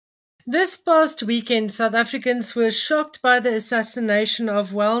This past weekend, South Africans were shocked by the assassination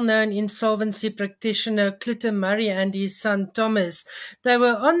of well-known insolvency practitioner Clitter Murray and his son Thomas. They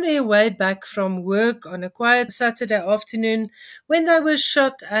were on their way back from work on a quiet Saturday afternoon when they were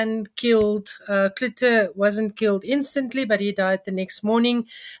shot and killed. Clitter wasn't killed instantly, but he died the next morning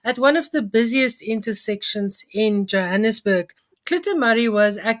at one of the busiest intersections in Johannesburg. Clitter Murray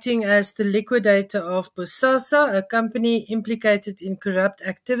was acting as the liquidator of Bosasa, a company implicated in corrupt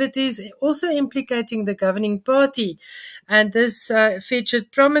activities, also implicating the governing party. And this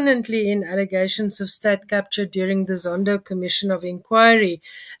featured prominently in allegations of state capture during the Zondo Commission of Inquiry.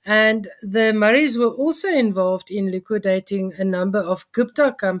 And the Murrays were also involved in liquidating a number of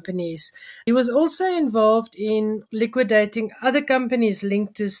Gupta companies. He was also involved in liquidating other companies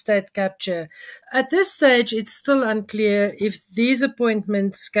linked to state capture. At this stage, it's still unclear if these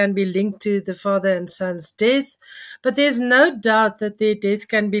appointments can be linked to the father and son's death, but there's no doubt that their death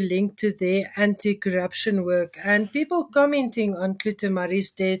can be linked to their anti-corruption work. And people commenting on Clitter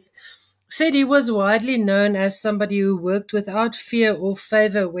Murray's death said he was widely known as somebody who worked without fear or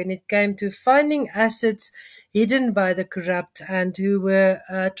favor when it came to finding assets hidden by the corrupt and who were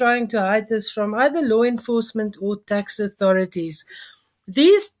trying to hide this from either law enforcement or tax authorities.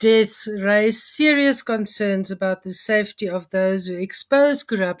 These deaths raise serious concerns about the safety of those who expose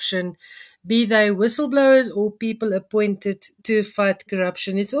corruption, be they whistleblowers or people appointed to fight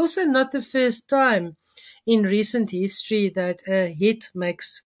corruption. It's also not the first time in recent history that a hit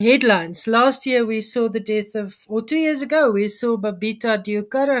makes headlines. Last year we saw the death of, or 2 years ago, we saw Babita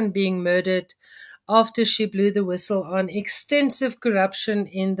Deokaran being murdered after she blew the whistle on extensive corruption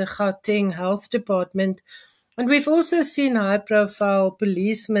in the Gauteng Health Department. And we've also seen high-profile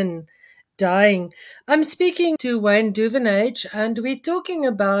policemen dying. I'm speaking to Wayne Duvenage, and we're talking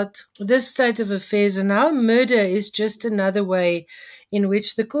about this state of affairs and how murder is just another way in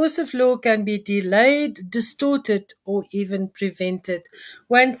which the course of law can be delayed, distorted, or even prevented.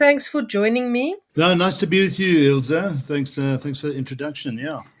 Wayne, thanks for joining me. No, nice to be with you, Ilza. Thanks for the introduction.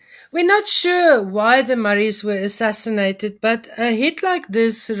 Yeah. We're not sure why the Murrays were assassinated, but a hit like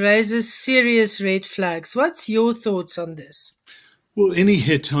this raises serious red flags. What's your thoughts on this? Well, any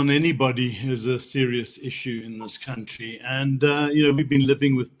hit on anybody is a serious issue in this country. And, we've been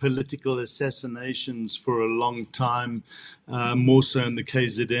living with political assassinations for a long time, more so in the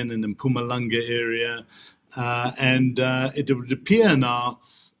KZN and in Mpumalanga area. It would appear now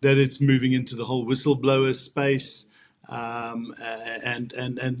that it's moving into the whole whistleblower space. And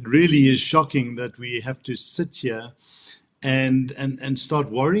really is shocking that we have to sit here and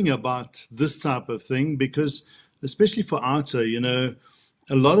start worrying about this type of thing, because especially for OUTA,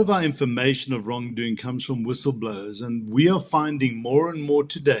 a lot of our information of wrongdoing comes from whistleblowers, and we are finding more and more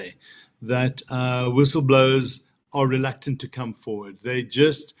today that whistleblowers are reluctant to come forward. They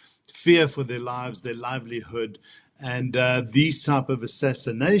just fear for their lives, their livelihood. And these type of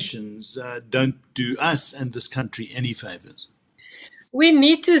assassinations don't do us and this country any favors. We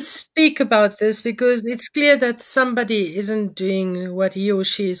need to speak about this because it's clear that somebody isn't doing what he or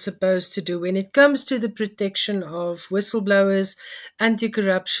she is supposed to do when it comes to the protection of whistleblowers,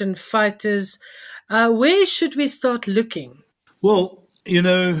 anti-corruption fighters. Where should we start looking? Well,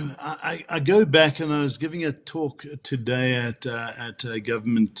 I go back, and I was giving a talk today at a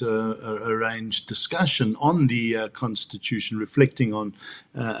government arranged discussion on the Constitution, reflecting on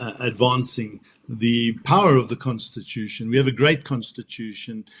advancing the power of the Constitution. We have a great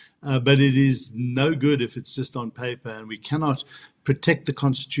Constitution, but it is no good if it's just on paper, and we cannot protect the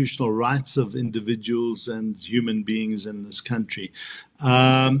constitutional rights of individuals and human beings in this country.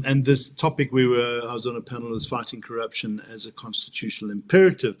 And this topic I was on a panel, is fighting corruption as a constitutional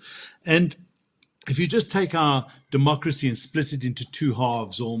imperative. And if you just take our democracy and split it into two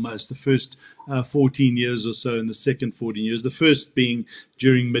halves almost, the first 14 years or so and the second 14 years, the first being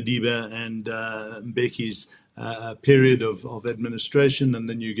during Madiba and Mbeki's period of administration, and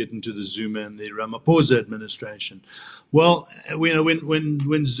then you get into the Zuma and the Ramaphosa administration. Well,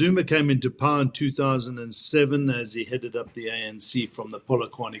 when Zuma came into power in 2007, as he headed up the ANC from the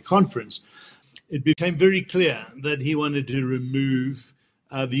Polokwane conference, it became very clear that he wanted to remove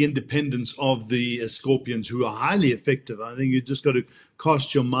the independence of the Scorpions, who are highly effective. I think you just got to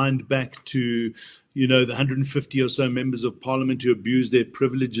cast your mind back to, the 150 or so members of parliament who abused their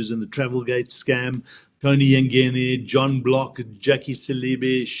privileges in the Travelgate scam. Tony Yengene, John Block, Jackie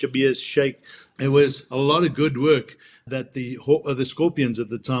Salibi, Shabir Sheikh. It was a lot of good work that the Scorpions at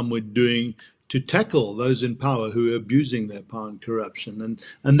the time were doing to tackle those in power who were abusing their power and corruption.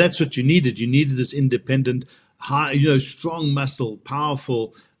 And that's what you needed. You needed this independent, strong muscle,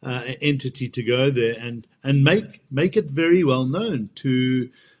 powerful entity to go there and make it very well known to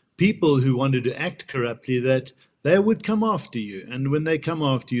people who wanted to act corruptly, that they would come after you. And when they come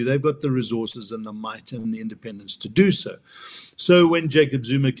after you, they've got the resources and the might and the independence to do so. So when Jacob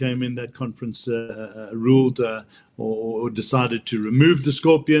Zuma came in, that conference ruled or decided to remove the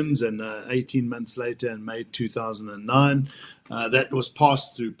Scorpions, and 18 months later, in May 2009, that was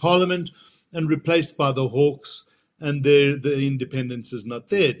passed through Parliament and replaced by the Hawks, and the independence is not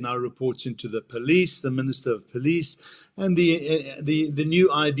there. It now reports into the police, the Minister of Police, and the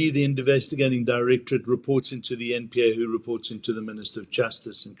new ID, the Investigating Directorate, reports into the NPA, who reports into the Minister of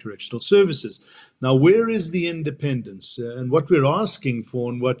Justice and Correctional Services. Now, where is the independence? And what we're asking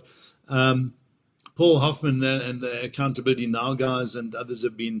for, and what Paul Hoffman and the Accountability Now guys and others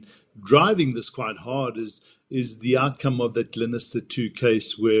have been driving this quite hard, is the outcome of that Glenister 2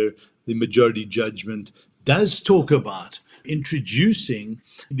 case, where the majority judgment does talk about introducing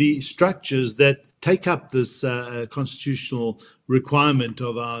the structures that take up this constitutional requirement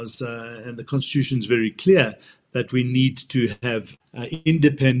of ours, and the Constitution is very clear that we need to have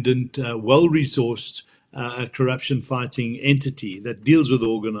independent, well-resourced corruption-fighting entity that deals with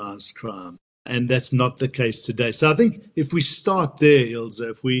organized crime. And that's not the case today. So I think if we start there, Ilse,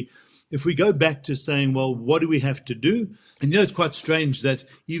 if we go back to saying, well, what do we have to do? And it's quite strange that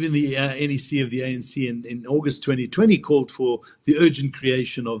even the NEC of the ANC in August 2020 called for the urgent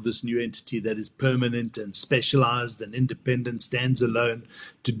creation of this new entity that is permanent and specialized and independent, stands alone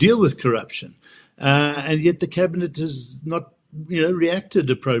to deal with corruption. And yet the cabinet has not, reacted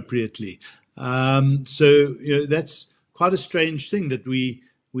appropriately. So that's quite a strange thing, that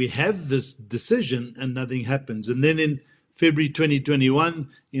we have this decision and nothing happens. And then in February 2021,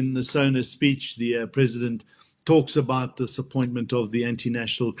 in the SONA speech, the president talks about this appointment of the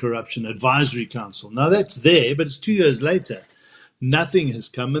Anti-National Corruption Advisory Council. Now, that's there, but it's 2 years later. Nothing has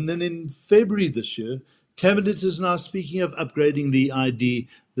come. And then in February this year, Cabinet is now speaking of upgrading the ID,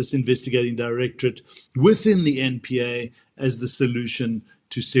 this investigating directorate, within the NPA as the solution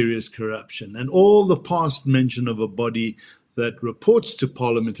to serious corruption. And all the past mention of a body that reports to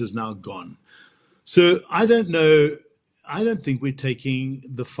Parliament is now gone. So I don't know. I don't think we're taking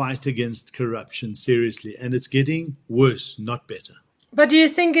the fight against corruption seriously, and it's getting worse, not better. But do you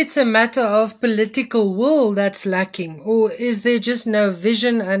think it's a matter of political will that's lacking, or is there just no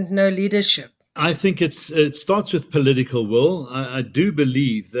vision and no leadership? I think it starts with political will. I do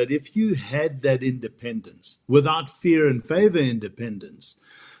believe that if you had that independence, without fear and favor independence,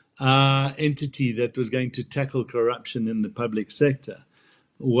 entity that was going to tackle corruption in the public sector,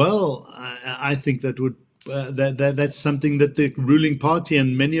 well, I think that would that's something that the ruling party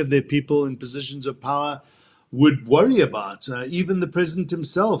and many of their people in positions of power would worry about. Even the president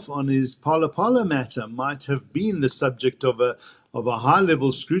himself, on his Phala matter, might have been the subject of a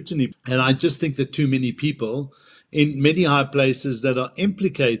high-level scrutiny. And I just think that too many people in many high places that are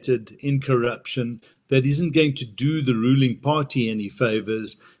implicated in corruption, that isn't going to do the ruling party any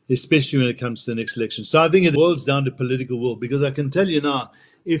favors, especially when it comes to the next election. So I think it boils down to political will, because I can tell you now,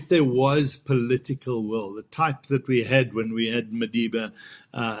 if there was political will, the type that we had when we had Madiba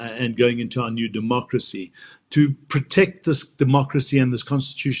and going into our new democracy, to protect this democracy and this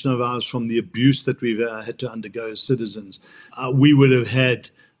constitution of ours from the abuse that we've had to undergo as citizens, we would have had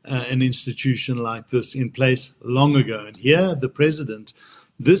an institution like this in place long ago. And here, the president,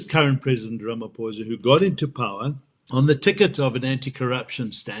 this current president Ramaphosa, who got into power on the ticket of an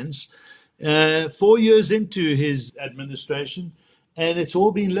anti-corruption stance, 4 years into his administration, and it's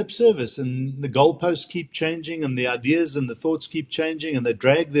all been lip service, and the goalposts keep changing, and the ideas and the thoughts keep changing, and they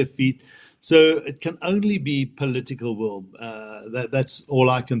drag their feet. So it can only be political will. That's all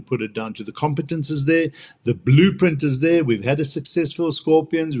I can put it down to. The competence is there. The blueprint is there. We've had a successful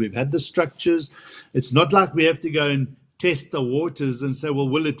Scorpions. We've had the structures. It's not like we have to go and test the waters and say, well,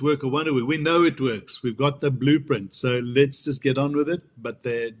 will it work or won't it work? We know it works. We've got the blueprint. So let's just get on with it. But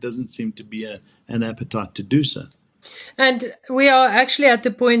there doesn't seem to be an appetite to do so. And we are actually at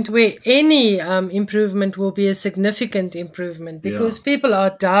the point where any improvement will be a significant improvement, because people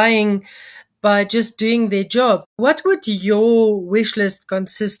are dying by just doing their job. What would your wish list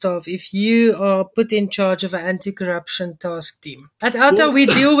consist of if you are put in charge of an anti-corruption task team? At OUTA, we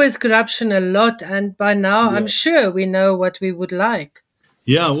deal with corruption a lot, and by now I'm sure we know what we would like.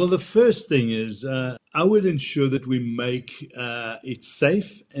 Yeah, well, the first thing is I would ensure that we make it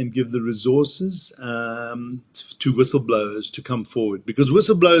safe and give the resources to whistleblowers to come forward, because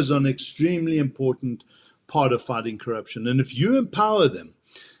whistleblowers are an extremely important part of fighting corruption. And if you empower them,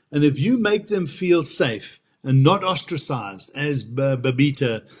 and if you make them feel safe and not ostracized, as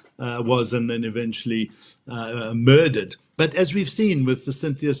Babita was and then eventually murdered. But as we've seen with the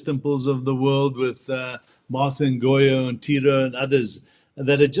Cynthia Stimples of the world, with Martha Ngoyo and Tira and others,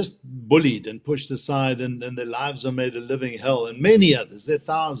 that are just bullied and pushed aside, and their lives are made a living hell, and many others. There are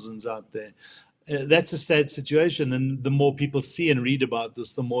thousands out there. That's a sad situation. And the more people see and read about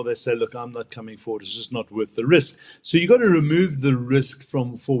this, the more they say, look, I'm not coming forward. It's just not worth the risk. So you've got to remove the risk for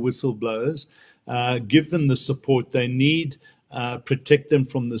whistleblowers, give them the support they need, protect them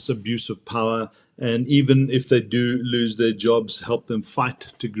from this abuse of power. And even if they do lose their jobs, help them fight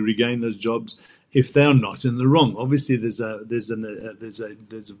to regain those jobs if they are not in the wrong. Obviously, there's a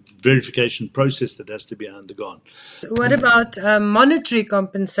verification process that has to be undergone. What about monetary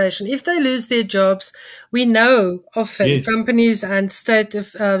compensation? If they lose their jobs, we know often Yes. companies and state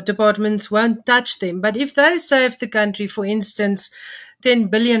departments won't touch them. But if they save the country, for instance, 10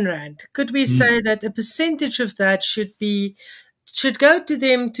 billion rand, could we say that a percentage of that should go to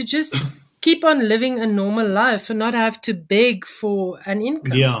them to just keep on living a normal life and not have to beg for an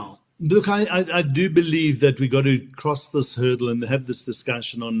income? Yeah. Look, I do believe that we got to cross this hurdle and have this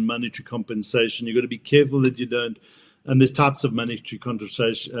discussion on monetary compensation. You've got to be careful that you don't. And there's types of monetary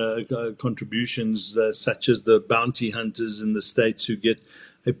contributions, such as the bounty hunters in the States who get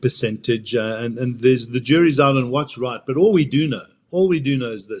a percentage. And there's the jury's out on what's right. But all we do know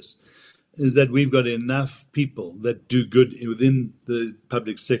is this, is that we've got enough people that do good within the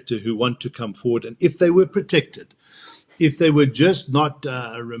public sector who want to come forward. And if they were protected, if they were just not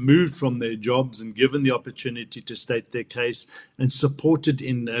removed from their jobs and given the opportunity to state their case and supported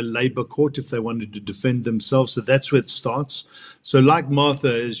in a labor court if they wanted to defend themselves. So that's where it starts. So like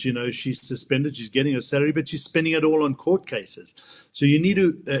Martha, as you know, she's suspended, she's getting her salary, but she's spending it all on court cases. So you need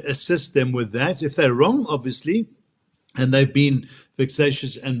to assist them with that. If they're wrong, obviously, and they've been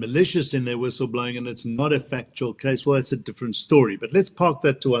vexatious and malicious in their whistleblowing, and it's not a factual case, well, that's a different story. But let's park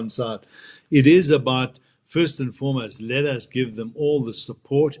that to one side. It is about, first and foremost, let us give them all the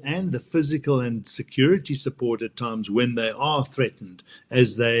support and the physical and security support at times when they are threatened,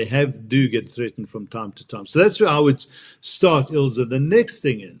 as they do get threatened from time to time. So that's where I would start, Ilse. The next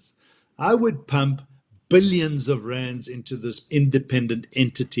thing is, I would pump billions of rands into this independent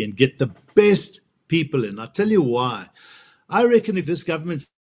entity and get the best people in. I'll tell you why. I reckon if this government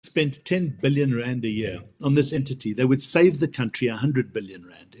spent 10 billion rand a year on this entity, they would save the country 100 billion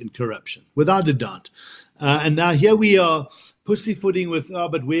rand in corruption, without a doubt. And now here we are pussyfooting with,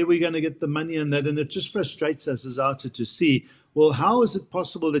 but where are we going to get the money on that? And it just frustrates us as OUTA to see, well, how is it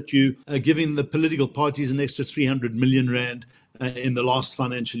possible that you are giving the political parties an extra 300 million rand in the last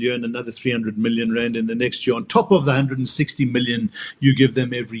financial year and another 300 million rand in the next year on top of the 160 million you give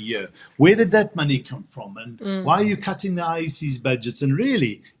them every year? Where did that money come from? And why are you cutting the IEC's budgets? And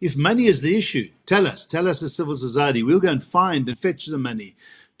really, if money is the issue, tell us as civil society. We'll go and find and fetch the money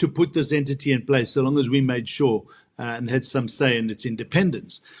to put this entity in place, so long as we made sure and had some say in its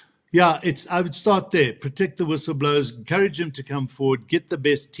independence. Yeah, I would start there. Protect the whistleblowers, encourage them to come forward, get the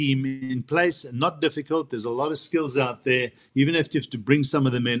best team in place. And not difficult. There's a lot of skills out there, even if you have to bring some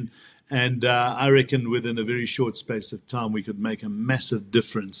of them in. And I reckon within a very short space of time, we could make a massive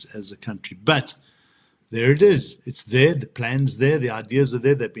difference as a country. But there it is. It's there. The plan's there. The ideas are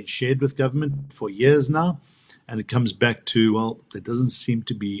there. They've been shared with government for years now. And it comes back to, well, there doesn't seem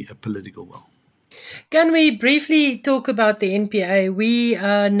to be a political will. Can we briefly talk about the NPA? We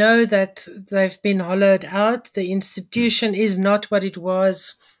know that they've been hollowed out. The institution is not what it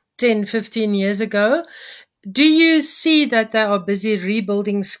was 10, 15 years ago. Do you see that they are busy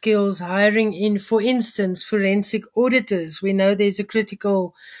rebuilding skills, hiring in, for instance, forensic auditors? We know there's a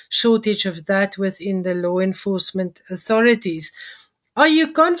critical shortage of that within the law enforcement authorities. Are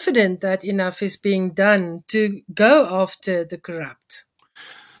you confident that enough is being done to go after the corrupt?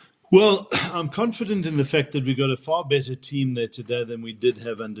 Well, I'm confident in the fact that we've got a far better team there today than we did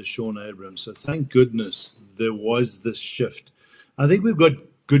have under Sean Abrams. So thank goodness there was this shift. I think we've got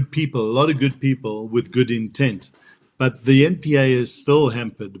good people, a lot of good people with good intent. But the NPA is still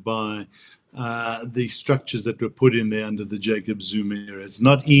hampered by the structures that were put in there under the Jacob Zuma era. It's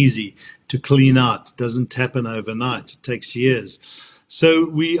not easy to clean out. It doesn't happen overnight. It takes years. So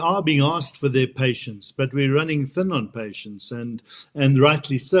we are being asked for their patience, but we're running thin on patience, and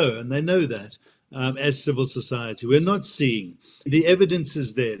rightly so, and they know that. As civil society, we're not seeing. The evidence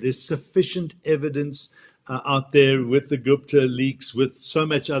is there. There's sufficient evidence out there with the Gupta leaks, with so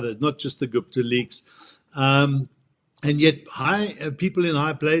much other, not just the Gupta leaks. And yet people in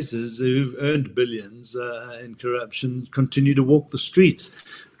high places who've earned billions in corruption continue to walk the streets.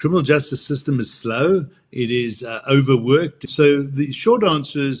 Criminal justice system is slow. It is overworked. So the short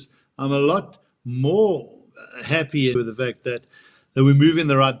answer is I'm a lot more happy with the fact that we move in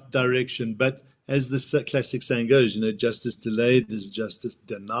the right direction. But as the classic saying goes, justice delayed is justice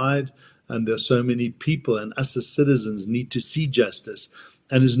denied. and there's so many people, and us as citizens need to see justice,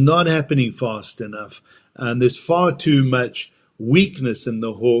 and it's not happening fast enough. And there's far too much weakness in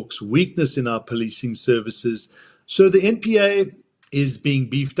the Hawks, weakness in our policing services. So the NPA is being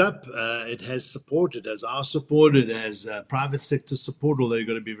beefed up. It has support. It has our support. It has private sector support, although you've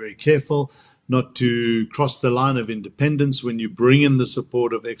got to be very careful not to cross the line of independence when you bring in the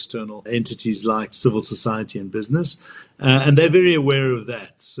support of external entities like civil society and business. And they're very aware of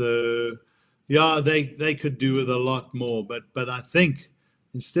that. So, yeah, they could do with a lot more. But I think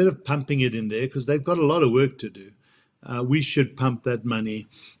instead of pumping it in there, because they've got a lot of work to do, we should pump that money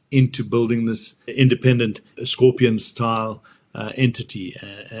into building this independent Scorpion-style entity.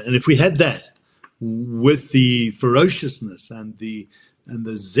 And if we had that with the ferociousness and the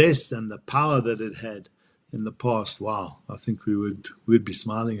zest and the power that it had in the past, wow, I think we'd be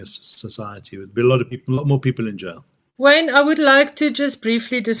smiling as a society. There'd be a lot more people in jail. Wayne, I would like to just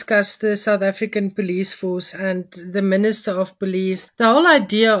briefly discuss the South African police force and the Minister of Police. The whole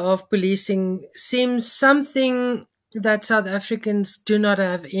idea of policing seems something that South Africans do not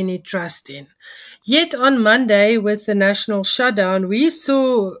have any trust in. Yet on Monday, with the national shutdown, we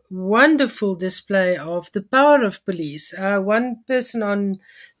saw wonderful display of the power of police. One person on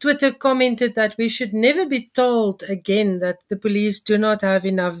Twitter commented that we should never be told again that the police do not have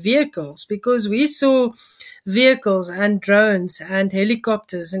enough vehicles, because we saw vehicles and drones and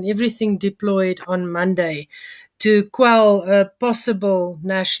helicopters and everything deployed on Monday to quell a possible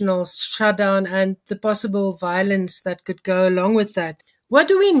national shutdown and the possible violence that could go along with that. What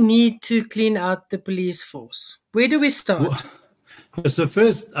do we need to clean out the police force? Where do we start? Well, so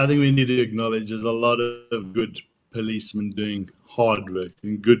first, I think we need to acknowledge there's a lot of good policemen doing hard work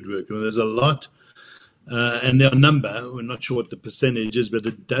and good work. I mean, there's a lot, and there are a number, we're not sure what the percentage is, but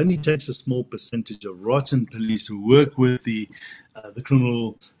it only takes a small percentage of rotten police who work with the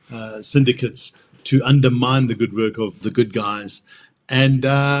criminal syndicates to undermine the good work of the good guys. And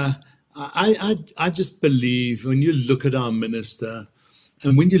I just believe when you look at our minister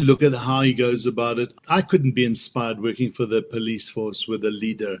and when you look at how he goes about it, I couldn't be inspired working for the police force with a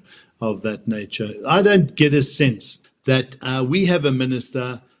leader of that nature. I don't get a sense that we have a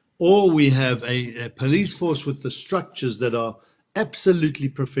minister or we have a police force with the structures that are absolutely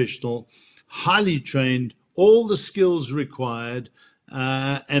professional, highly trained, all the skills required,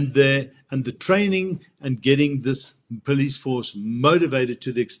 and the training and getting this police force motivated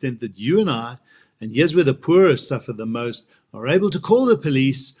to the extent that you and I, and here's where the poor suffer the most, are able to call the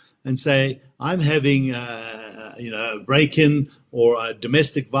police and say, I'm having a break-in or a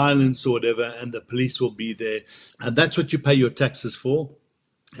domestic violence or whatever, and the police will be there. And that's what you pay your taxes for.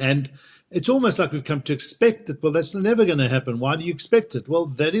 And it's almost like we've come to expect it. Well, that's never going to happen. Why do you expect it? Well,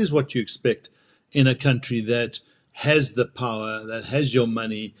 that is what you expect in a country that has the power, that has your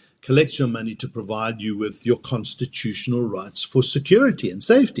money, collects your money to provide you with your constitutional rights for security and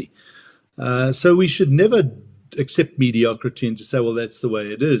safety. So we should never accept mediocrity and to say, well, that's the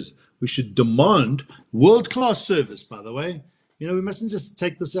way it is. We should demand world-class service, by the way. You know, we mustn't just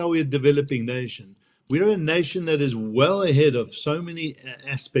take this, oh, we're a developing nation. We're a nation that is well ahead of so many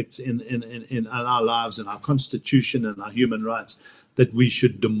aspects in our lives and our constitution and our human rights that we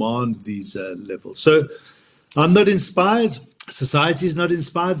should demand these levels. So I'm not inspired. Society is not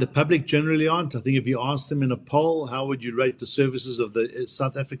inspired. The public generally aren't. I think if you ask them in a poll, how would you rate the services of the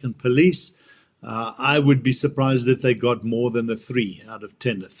South African police? I would be surprised if they got more than a 3 out of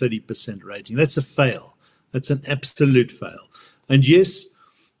 10, a 30% rating. That's a fail. That's an absolute fail. And yes,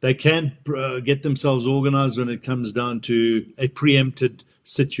 they can get themselves organized when it comes down to a preempted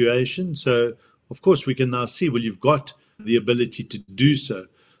situation. So, of course, we can now see, well, you've got the ability to do so.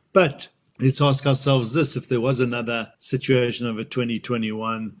 But let's ask ourselves this: if there was another situation of a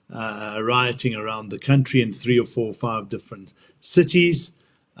 2021 rioting around the country in 3 or 4 or 5 different cities,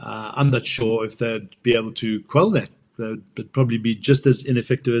 I'm not sure if they'd be able to quell that. They'd probably be just as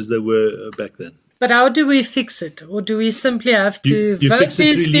ineffective as they were back then. But how do we fix it? Or do we simply have to you vote fix it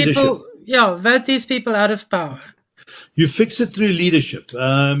these through people? leadership. Yeah, vote these people out of power. You fix it through leadership.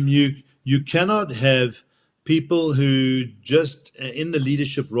 You cannot have people who just in the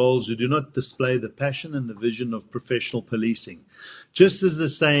leadership roles who do not display the passion and the vision of professional policing. Just as the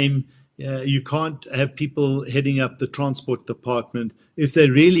same, you can't have people heading up the transport department if they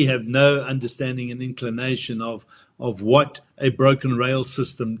really have no understanding and inclination of what a broken rail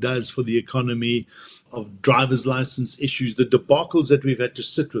system does for the economy, of driver's license issues, the debacles that we've had to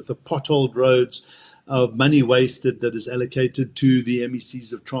sit with, the potholed roads, of money wasted that is allocated to the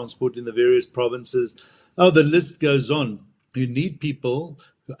MECs of transport in the various provinces. Oh, the list goes on. You need people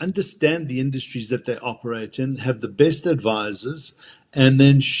who understand the industries that they operate in, have the best advisors, and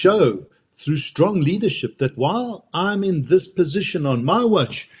then show through strong leadership that while I'm in this position on my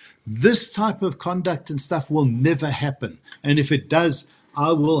watch, this type of conduct and stuff will never happen. And if it does,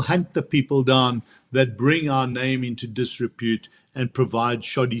 I will hunt the people down that bring our name into disrepute and provide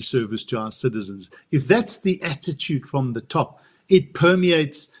shoddy service to our citizens. If that's the attitude from the top, it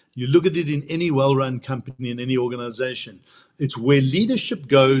permeates. You look at it in any well-run company, in any organization. It's where leadership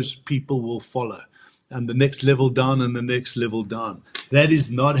goes, people will follow. And the next level down and the next level down. That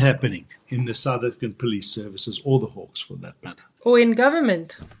is not happening in the South African police services or the Hawks for that matter. Or in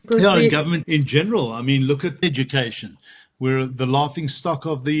government. In government in general. I mean, look at education. We're the laughing stock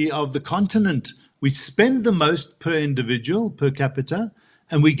of the continent. We spend the most per individual, per capita,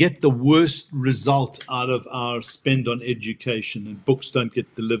 and we get the worst result out of our spend on education, and books don't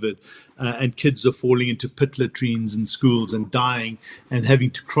get delivered, and kids are falling into pit latrines in schools and dying and having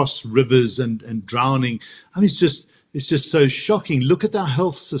to cross rivers and drowning. I mean, it's just so shocking. Look at our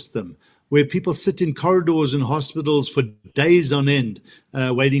health system, where people sit in corridors in hospitals for days on end,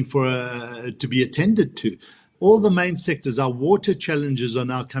 waiting for to be attended to. All the main sectors, our water challenges are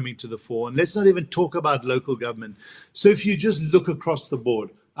now coming to the fore. And let's not even talk about local government. So if you just look across the board,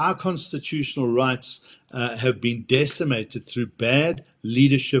 our constitutional rights have been decimated through bad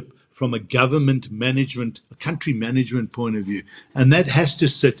leadership from a government management, a country management point of view. And that has to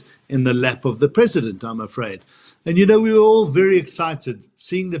sit in the lap of the president, I'm afraid. And, you know, we were all very excited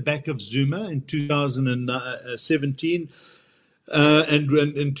seeing the back of Zuma in 2017.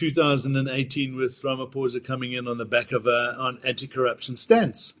 And in 2018 with Ramaphosa coming in on the back of an anti-corruption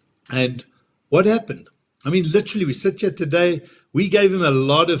stance. And what happened? I mean, literally, we sit here today, we gave him a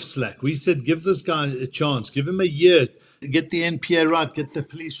lot of slack. We said, give this guy a chance, give him a year, get the NPA right, get the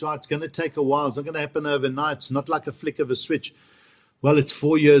police right. It's going to take a while. It's not going to happen overnight. It's not like a flick of a switch. Well, it's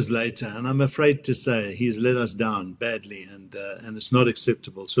 4 years later, and I'm afraid to say he's let us down badly, and it's not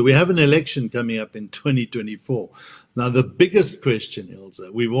acceptable. So we have an election coming up in 2024. Now, the biggest question, Ilse,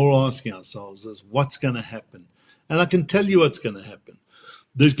 we're all asking ourselves is what's going to happen? And I can tell you what's going to happen.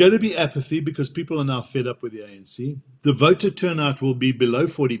 There's going to be apathy because people are now fed up with the ANC. The voter turnout will be below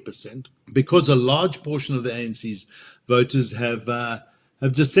 40% because a large portion of the ANC's voters have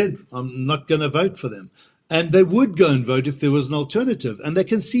just said, I'm not going to vote for them. And they would go and vote if there was an alternative. And they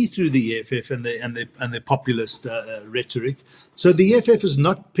can see through the EFF and the populist rhetoric. So the EFF is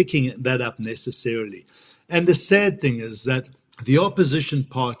not picking that up necessarily. And the sad thing is that the opposition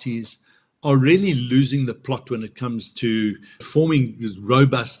parties are really losing the plot when it comes to forming these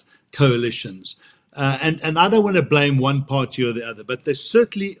robust coalitions. And I don't want to blame one party or the other, but they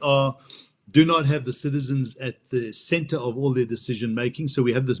certainly do not have the citizens at the center of all their decision making. So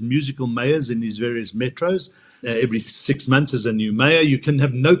we have this musical mayors in these various metros. Every 6 months is a new mayor. You can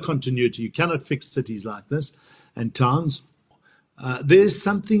have no continuity. You cannot fix cities like this and towns. There's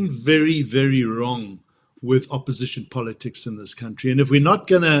something very, very wrong with opposition politics in this country. And if we're not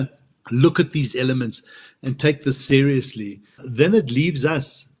going to look at these elements and take this seriously, then it leaves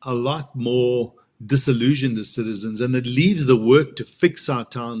us a lot more disillusioned as citizens, and it leaves the work to fix our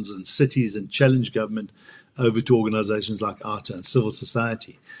towns and cities and challenge government over to organizations like OUTA and civil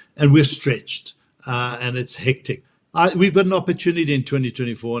society. And we're stretched, and it's hectic. We've got an opportunity in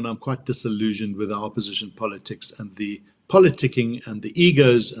 2024, and I'm quite disillusioned with our opposition politics and the politicking and the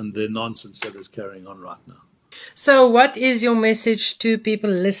egos and the nonsense that is carrying on right now. So what is your message to people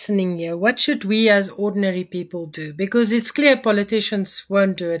listening here? What should we as ordinary people do? Because it's clear politicians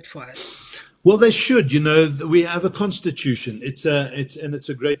won't do it for us. Well, they should. You know, we have a constitution. It's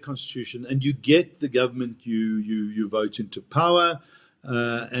a great constitution, and you get the government you vote into power,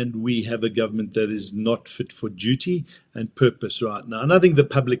 and we have a government that is not fit for duty and purpose right now. And I think the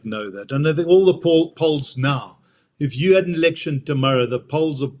public know that. And I think all the polls now, if you had an election tomorrow, the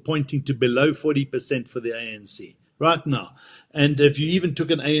polls are pointing to below 40% for the ANC right now. And if you even took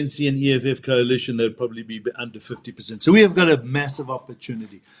an ANC and EFF coalition, they'd probably be under 50%. So we have got a massive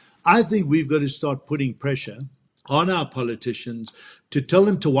opportunity. I think we've got to start putting pressure on our politicians to tell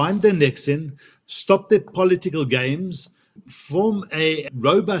them to wind their necks in, stop their political games, form a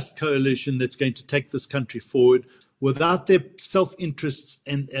robust coalition that's going to take this country forward without their self-interests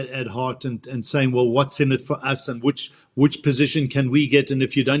at heart and saying, well, what's in it for us and which position can we get? And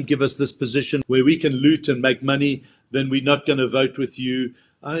if you don't give us this position where we can loot and make money, then we're not going to vote with you.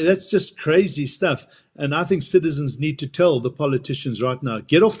 I mean, that's just crazy stuff. And I think citizens need to tell the politicians right now,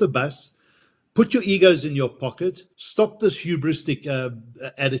 get off the bus, put your egos in your pocket, stop this hubristic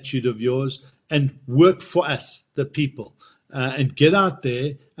attitude of yours and work for us, the people, and get out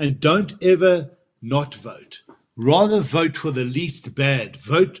there and don't ever not vote. Rather vote for the least bad.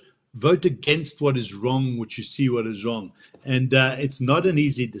 Vote against what is wrong, which you see what is wrong. And it's not an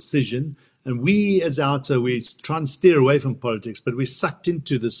easy decision. And we as OUTA, we try and steer away from politics, but we're sucked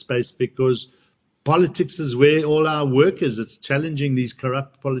into this space because politics is where all our work is. It's challenging these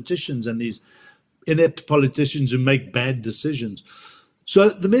corrupt politicians and these inept politicians who make bad decisions. So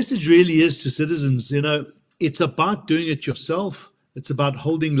the message really is to citizens, it's about doing it yourself. It's about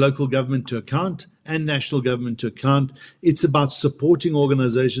holding local government to account and national government to account. It's about supporting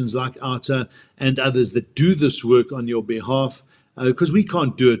organizations like OUTA and others that do this work on your behalf, because we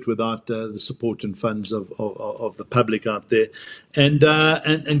can't do it without the support and funds of the public out there. And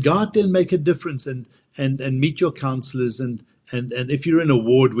go out there and make a difference and meet your councillors and if you're in a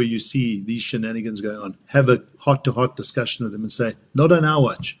ward where you see these shenanigans going on, have a heart-to-heart discussion with them and say, not on our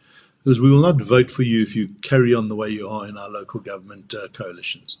watch, because we will not vote for you if you carry on the way you are in our local government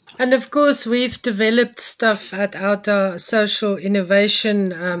coalitions. And of course, we've developed stuff at OUTA, social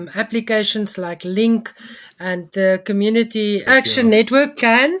innovation applications like Link and the Community Action Network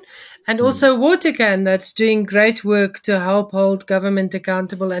CAN. And also WaterCan, that's doing great work to help hold government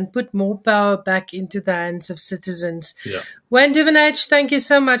accountable and put more power back into the hands of citizens. Yeah. Wayne Duvenage, thank you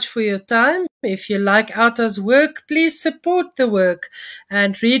so much for your time. If you like OUTA's work, please support the work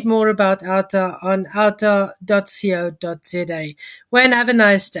and read more about OUTA on outa.co.za. Wayne, have a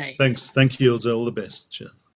nice day. Thanks. Thank you, Ilse. All the best. Cheers.